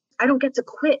job? I don't get to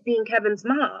quit being Kevin's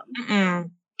mom.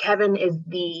 Mm-mm. Kevin is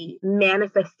the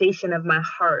manifestation of my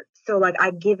heart. So like I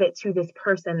give it to this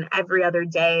person every other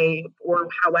day or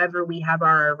however we have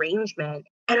our arrangement.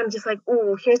 And I'm just like,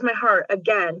 oh, here's my heart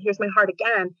again. Here's my heart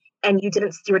again. And you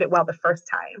didn't steward it well the first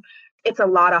time. It's a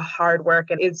lot of hard work,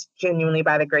 and it's genuinely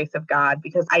by the grace of God,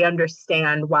 because I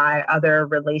understand why other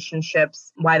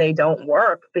relationships, why they don't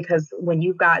work. Because when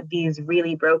you've got these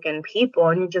really broken people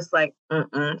and you're just like,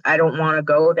 I don't want to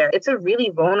go there. It's a really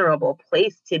vulnerable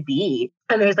place to be.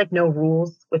 And there's like no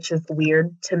rules, which is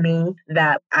weird to me,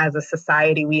 that as a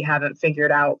society, we haven't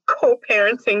figured out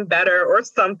co-parenting better or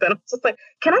something. It's just like,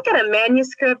 can I get a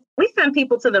manuscript? We send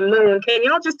people to the moon. Can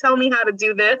y'all just tell me how to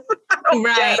do this? I don't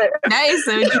get it. That is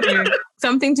so true.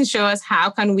 Something to show us how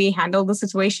can we handle the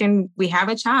situation. We have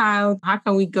a child. How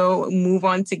can we go move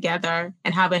on together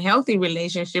and have a healthy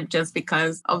relationship just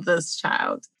because of this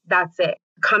child? That's it.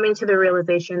 Coming to the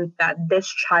realization that this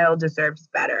child deserves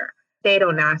better. They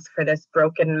don't ask for this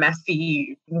broken,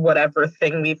 messy, whatever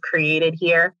thing we've created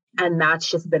here. And that's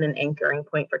just been an anchoring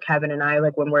point for Kevin and I.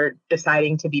 Like when we're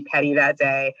deciding to be petty that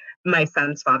day, my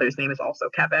son's father's name is also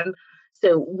Kevin.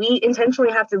 So we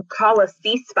intentionally have to call a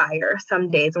ceasefire some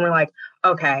days. And we're like,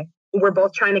 okay, we're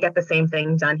both trying to get the same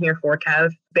thing done here for Kev.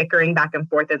 Bickering back and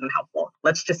forth isn't helpful.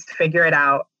 Let's just figure it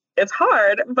out. It's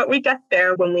hard, but we get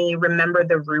there when we remember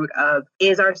the root of,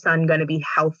 is our son going to be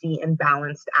healthy and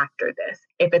balanced after this?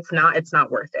 If it's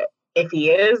not worth it. If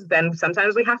he is, then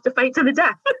sometimes we have to fight to the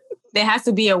death. There has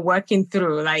to be a working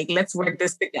through, like, let's work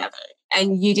this together.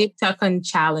 And you did talk on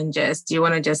challenges. Do you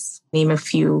want to just name a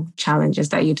few challenges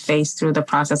that you'd face through the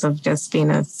process of just being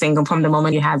a single from the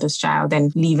moment you had this child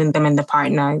and leaving them and the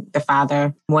partner, the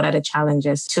father? What are the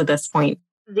challenges to this point?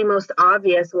 The most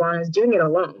obvious one is doing it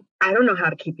alone. I don't know how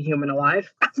to keep a human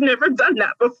alive. I've never done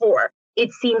that before.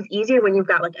 It seems easier when you've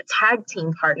got like a tag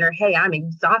team partner. Hey, I'm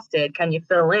exhausted. Can you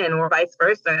fill in? Or vice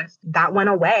versa. That went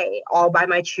away all by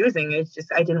my choosing. It's just,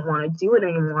 I didn't want to do it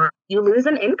anymore. You lose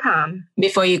an income.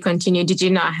 Before you continue, did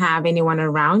you not have anyone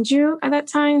around you at that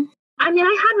time? I mean,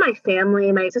 I had my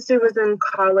family. My sister was in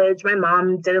college. My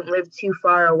mom didn't live too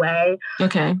far away.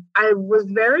 Okay. I was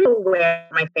very aware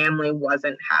my family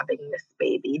wasn't having this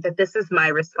baby, that this is my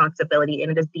responsibility.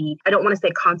 And it is I don't want to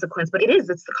say consequence, but it's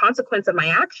the consequence of my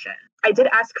action. I did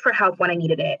ask for help when I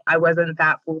needed it. I wasn't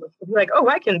that foolish to be like, oh,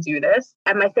 I can do this.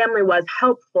 And my family was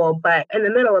helpful. But in the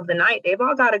middle of the night, they've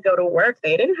all got to go to work.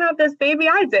 They didn't have this baby.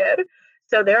 I did.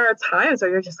 So there are times where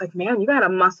you're just like, man, you got to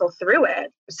muscle through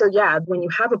it. So yeah, when you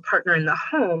have a partner in the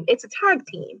home, it's a tag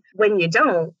team. When you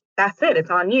don't, that's it. It's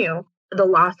on you. The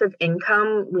loss of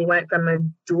income, we went from a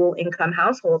dual income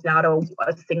household now to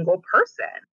a single person.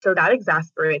 So that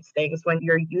exasperates things when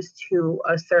you're used to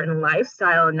a certain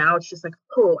lifestyle. And now it's just like,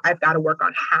 oh, I've got to work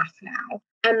on half now.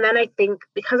 And then I think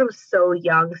because I was so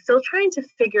young, still trying to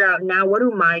figure out now, what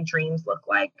do my dreams look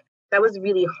like? That was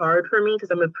really hard for me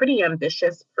because I'm a pretty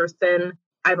ambitious person.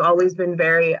 I've always been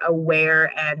very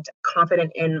aware and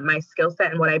confident in my skill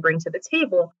set and what I bring to the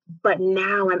table. But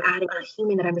now I'm adding a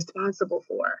human that I'm responsible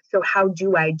for. So how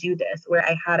do I do this? Where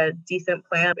I had a decent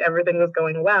plan, everything was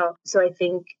going well. So I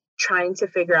think trying to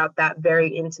figure out that very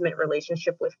intimate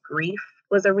relationship with grief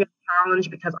was a real challenge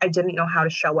because I didn't know how to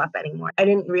show up anymore. I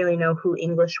didn't really know who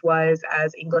English was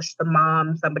as English the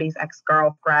mom, somebody's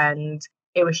ex-girlfriend.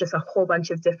 It was just a whole bunch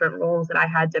of different roles that I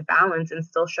had to balance and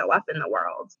still show up in the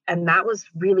world. And that was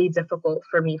really difficult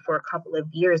for me for a couple of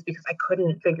years because I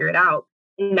couldn't figure it out.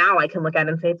 Now I can look at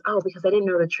it and say, because I didn't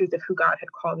know the truth of who God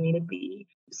had called me to be.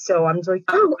 So I'm just like,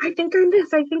 I think I'm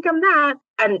this, I think I'm that.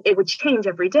 And it would change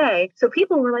every day. So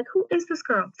people were like, who is this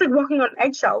girl? It's like walking on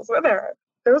eggshells with her.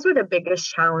 Those were the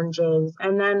biggest challenges.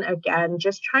 And then again,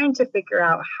 just trying to figure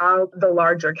out how the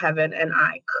larger Kevin and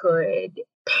I could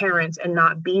parent and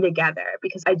not be together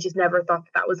because I just never thought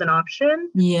that was an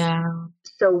option. Yeah.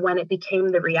 So when it became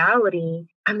the reality,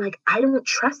 I'm like, I don't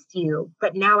trust you,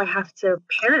 but now I have to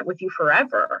parent with you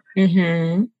forever.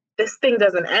 Mm-hmm. This thing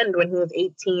doesn't end when he was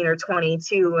 18 or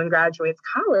 22 and graduates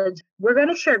college. We're going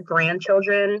to share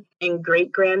grandchildren and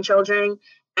great-grandchildren.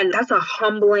 And that's a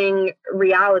humbling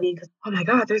reality because, oh my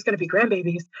God, there's going to be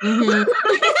grandbabies. Mm-hmm.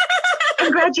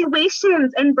 And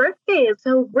graduations and birthdays.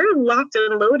 So we're locked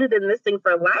and loaded in this thing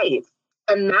for life.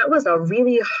 And that was a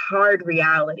really hard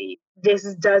reality.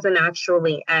 This doesn't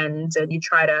actually end and you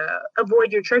try to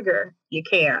avoid your trigger. You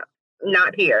can't.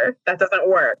 Not here. That doesn't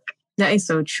work. That is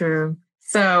so true.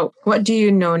 So what do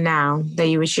you know now that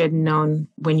you wish you had known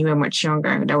when you were much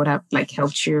younger that would have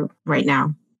helped you right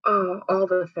now? Oh, all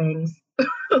the things.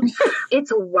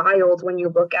 It's wild when you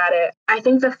look at it. I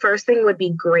think the first thing would be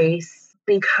grace.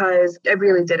 Because I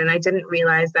really didn't. I didn't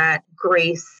realize that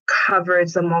grace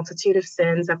covers a multitude of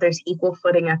sins, that there's equal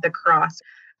footing at the cross.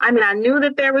 I mean, I knew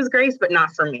that there was grace, but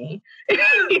not for me.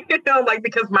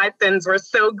 Because my sins were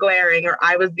so glaring or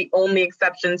I was the only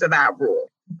exception to that rule.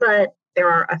 But there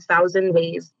are 1,000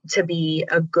 ways to be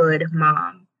a good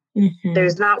mom. Mm-hmm.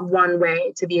 There's not one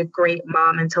way to be a great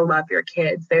mom and to love your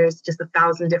kids. There's just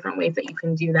 1,000 different ways that you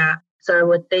can do that. So I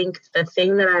would think the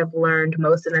thing that I've learned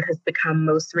most and that has become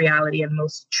most reality and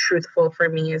most truthful for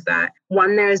me is that,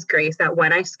 one, there's grace, that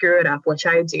when I screw it up, which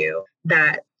I do,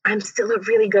 that I'm still a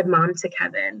really good mom to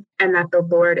Kevin, and that the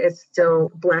Lord is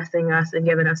still blessing us and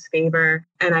giving us favor.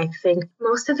 And I think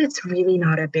most of it's really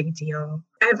not a big deal.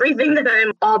 Everything that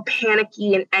I'm all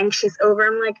panicky and anxious over,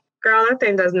 I'm like, girl, that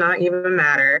thing does not even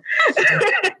matter.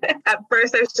 At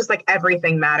first, I was just like,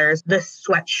 everything matters. The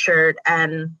sweatshirt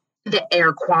and the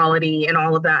air quality and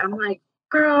all of that. I'm like,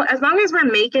 girl, as long as we're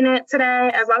making it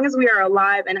today, as long as we are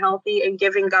alive and healthy and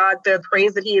giving God the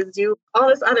praise that he is due, all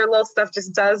this other little stuff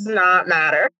just does not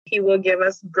matter. He will give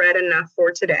us bread enough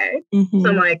for today. Mm-hmm. So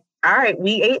I'm like, all right,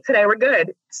 we ate today, we're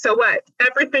good. So what?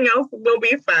 Everything else will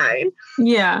be fine.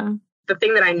 Yeah. The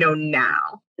thing that I know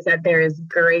now is that there is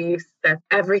grace, that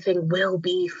everything will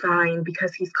be fine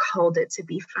because he's called it to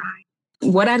be fine.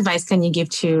 What advice can you give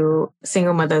to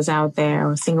single mothers out there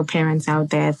or single parents out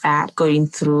there that going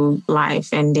through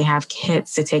life and they have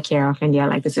kids to take care of and they're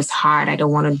like, this is hard, I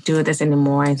don't want to do this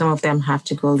anymore. And some of them have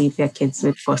to go leave their kids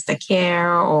with foster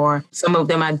care, or some of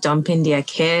them are dumping their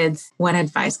kids. What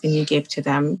advice can you give to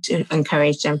them to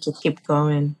encourage them to keep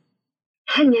going?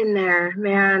 Hang in there,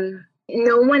 man.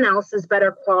 No one else is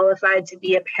better qualified to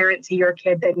be a parent to your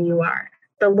kid than you are.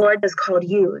 The Lord has called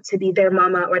you to be their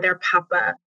mama or their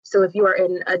papa. So if you are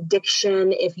in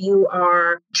addiction, if you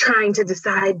are trying to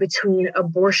decide between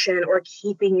abortion or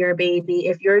keeping your baby,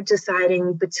 if you're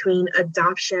deciding between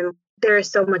adoption, there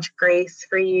is so much grace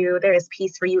for you. There is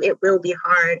peace for you. It will be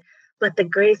hard, but the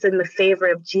grace and the favor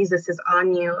of Jesus is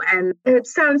on you. And it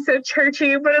sounds so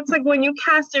churchy, but it's like when you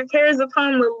cast your cares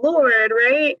upon the Lord,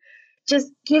 right?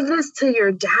 Just give this to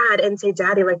your dad and say,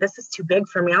 Daddy, like, this is too big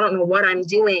for me. I don't know what I'm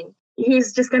doing.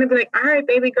 He's just going to be like, all right,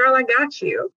 baby girl, I got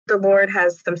you. The Lord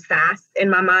has some sass. In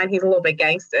my mind, he's a little bit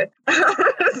gangster.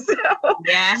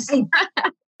 Yes.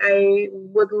 I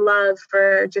would love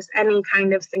for just any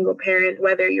kind of single parent,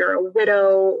 whether you're a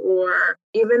widow or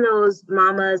even those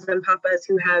mamas and papas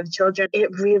who have children,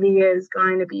 it really is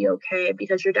going to be okay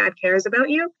because your dad cares about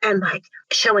you. And like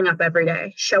showing up every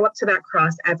day, show up to that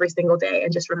cross every single day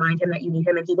and just remind him that you need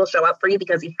him, and he will show up for you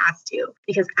because he has to.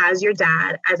 Because as your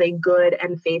dad, as a good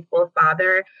and faithful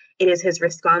father, it is his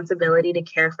responsibility to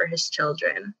care for his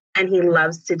children. And he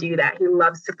loves to do that. He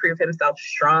loves to prove himself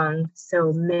strong.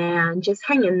 So man, just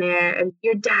hang in there. And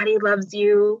your daddy loves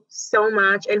you so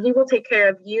much. And he will take care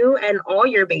of you and all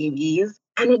your babies.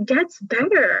 And it gets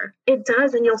better. It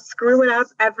does. And you'll screw it up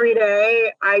every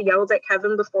day. I yelled at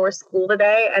Kevin before school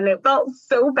today and it felt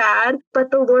so bad.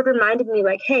 But the Lord reminded me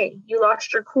like, hey, you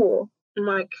lost your cool. I'm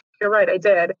like, you're right, I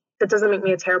did. That doesn't make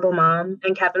me a terrible mom,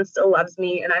 and Kevin still loves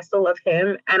me and I still love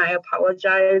him, and I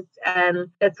apologize and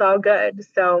it's all good.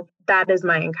 So that is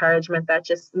my encouragement, that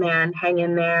just, man, hang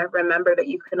in there. Remember that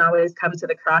you can always come to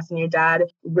the cross and your dad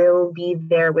will be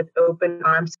there with open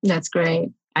arms. That's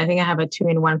great. I think I have a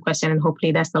 2-in-1 question, and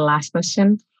hopefully that's the last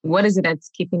question. What is it that's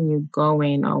keeping you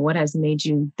going, or what has made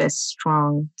you this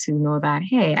strong to know that,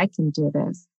 hey, I can do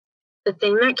this? The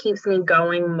thing that keeps me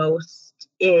going most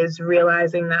is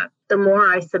realizing that the more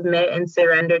I submit and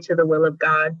surrender to the will of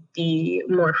God, the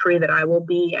more free that I will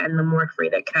be and the more free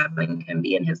that Kevin can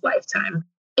be in his lifetime.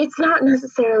 It's not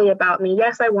necessarily about me.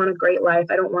 Yes, I want a great life.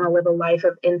 I don't want to live a life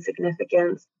of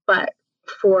insignificance, but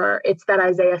it's that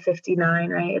Isaiah 59,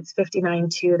 right? It's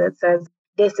 59:2 that says,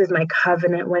 this is my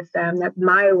covenant with them, that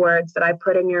my words that I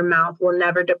put in your mouth will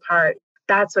never depart.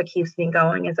 That's what keeps me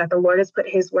going, is that the Lord has put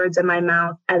his words in my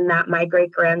mouth and that my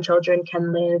great-grandchildren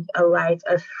can live a life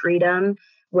of freedom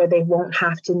where they won't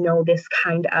have to know this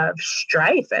kind of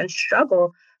strife and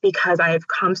struggle because I have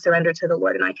come surrender to the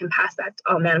Lord, and I can pass that.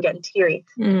 Oh man, I'm getting teary.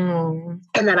 And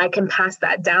then I can pass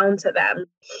that down to them.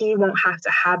 He won't have to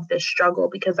have this struggle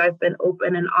because I've been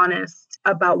open and honest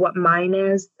about what mine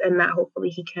is, and that hopefully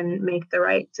he can make the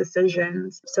right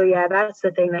decisions. So yeah, that's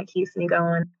the thing that keeps me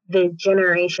going. The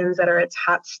generations that are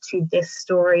attached to this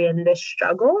story and this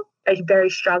struggle, I very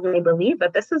strongly believe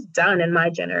that this is done in my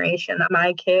generation, that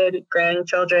my kid,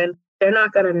 grandchildren, they're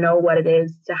not going to know what it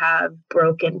is to have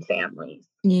broken families.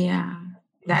 Yeah,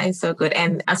 that is so good.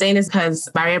 And I'm saying this because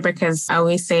barrier breakers, I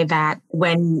always say that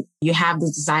when you have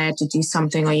this desire to do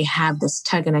something, or you have this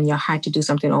tugging in your heart to do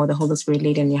something, or the Holy Spirit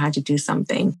leading in your heart to do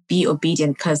something, be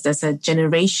obedient, because there's a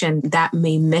generation that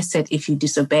may miss it if you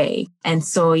disobey. And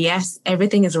so, yes,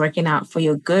 everything is working out for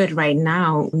your good right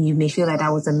now. You may feel like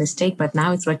that was a mistake, but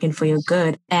now it's working for your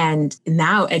good. And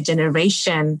now a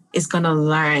generation is going to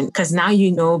learn, because now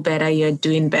you know better, you're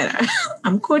doing better.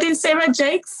 I'm quoting Sarah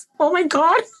Jakes. Oh my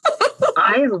God.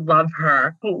 I love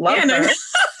her. Love her.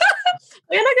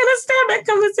 We're not going to start that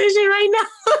conversation right now.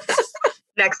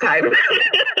 Next time.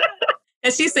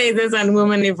 And she says this on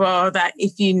Women Evolve that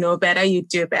if you know better, you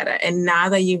do better. And now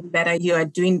that you better, you are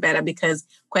doing better, because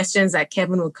questions that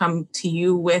Kevin will come to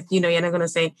you with, you're not going to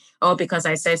say, oh, because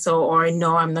I said so, or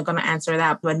no, I'm not going to answer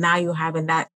that. But now you're having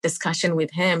that discussion with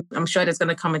him. I'm sure there's going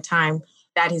to come a time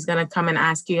that he's going to come and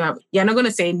ask you, you're not going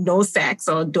to say no sex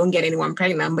or don't get anyone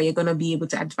pregnant, but you're going to be able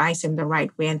to advise him the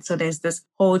right way. And so there's this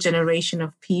whole generation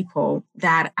of people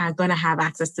that are going to have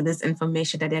access to this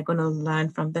information, that they're going to learn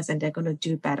from this and they're going to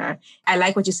do better. I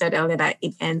like what you said earlier, that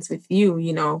it ends with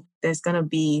you, there's going to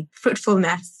be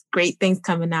fruitfulness, great things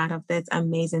coming out of this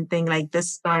amazing thing. Like this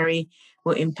story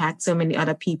will impact so many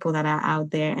other people that are out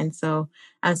there. And so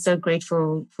I'm so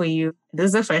grateful for you. This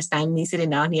is the first time me sitting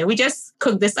down here. We just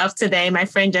cooked this up today. My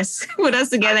friend just put us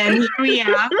together and here we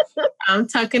are. I'm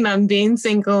talking on being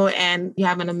single, and you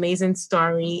have an amazing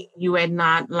story. You were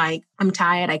not like, I'm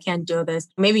tired, I can't do this.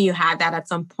 Maybe you had that at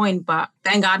some point, but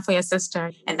thank God for your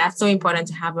sister. And that's so important,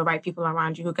 to have the right people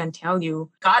around you who can tell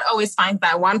you. God always finds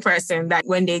that one person that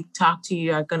when they talk to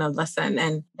you, are going to listen.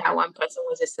 And that one person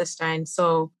was your sister. And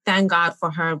so thank God for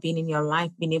her being in your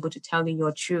life, being able to tell you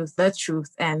your truth, the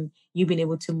truth, and you being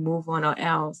able to move on, or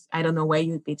else I don't know where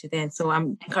you'd be today. And so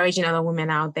I'm encouraging other women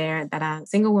out there that are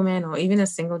single women or even a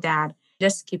single dad,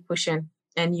 just keep pushing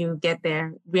and you get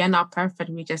there. We are not perfect.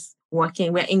 We're just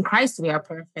working. We're in Christ. We are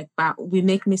perfect, but we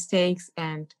make mistakes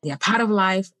and they are part of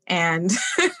life, and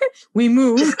we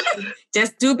move.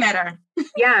 Just do better.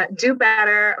 Yeah, do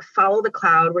better. Follow the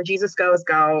cloud. Where Jesus goes,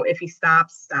 go. If he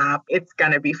stops, stop. It's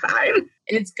going to be fine.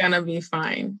 It's going to be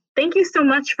fine. Thank you so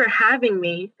much for having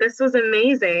me. This was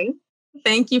amazing.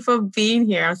 Thank you for being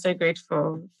here. I'm so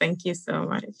grateful. Thank you so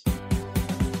much.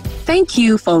 Thank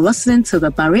you for listening to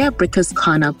the Barrier Breakers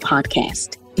Corner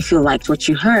podcast. If you liked what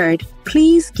you heard,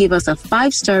 please give us a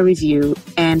 5-star review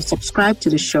and subscribe to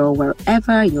the show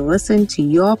wherever you listen to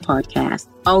your podcast.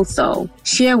 Also,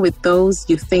 share with those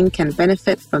you think can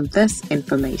benefit from this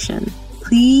information.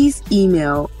 Please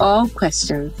email all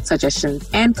questions, suggestions,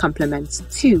 and compliments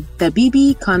to the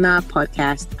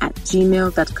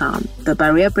bbcornerpodcast@gmail.com. The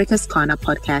Barrier Breakers Corner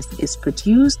podcast is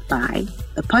produced by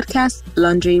the Podcast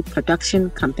Laundry Production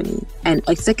Company and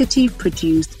executive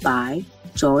produced by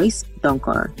Joyce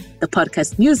Donkor. The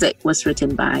podcast music was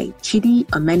written by Chidi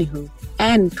Omenihu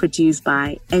and produced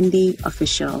by Andy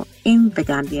Official in The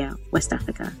Gambia, West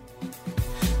Africa.